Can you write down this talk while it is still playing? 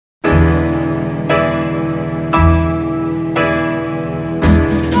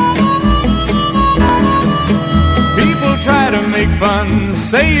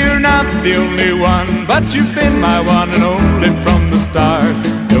say you're not the only one, but you've been my one and only from the start.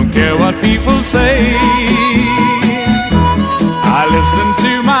 Don't care what people say, I listen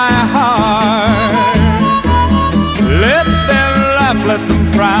to my heart. Let them laugh, let them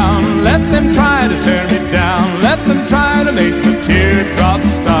frown, let them try to tear me down, let them try to make the teardrops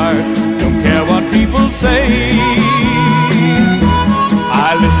start. Don't care what people say, I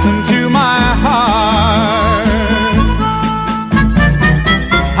listen to my heart.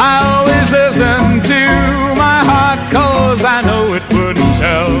 I always listen to my heart, 'cause I know it wouldn't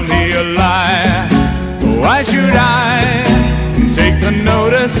tell me a lie. Why should I take the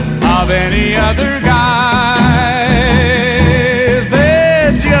notice of any other guy?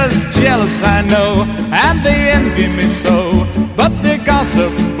 They're just jealous, I know, and they envy me so, but their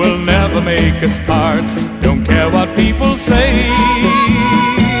gossip will never make us part. Don't care what people say,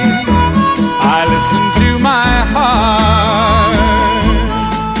 I listen to my heart.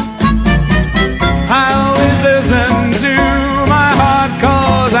 I always listen to my heart,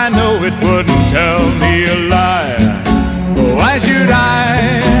 'cause I know it wouldn't tell me a lie. Why should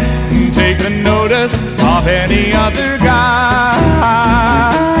I take the notice of any other guy?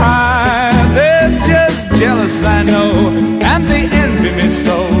 They're just jealous, I know, and they envy me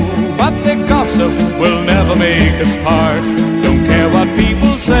so, but their gossip will never make us part. Don't care what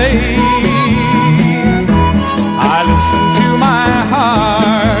people say, I listen to my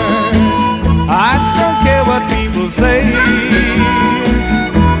heart. I don't care what people say,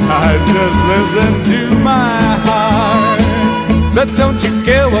 I just listen to my heart. So don't you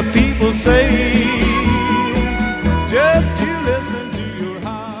care what people say?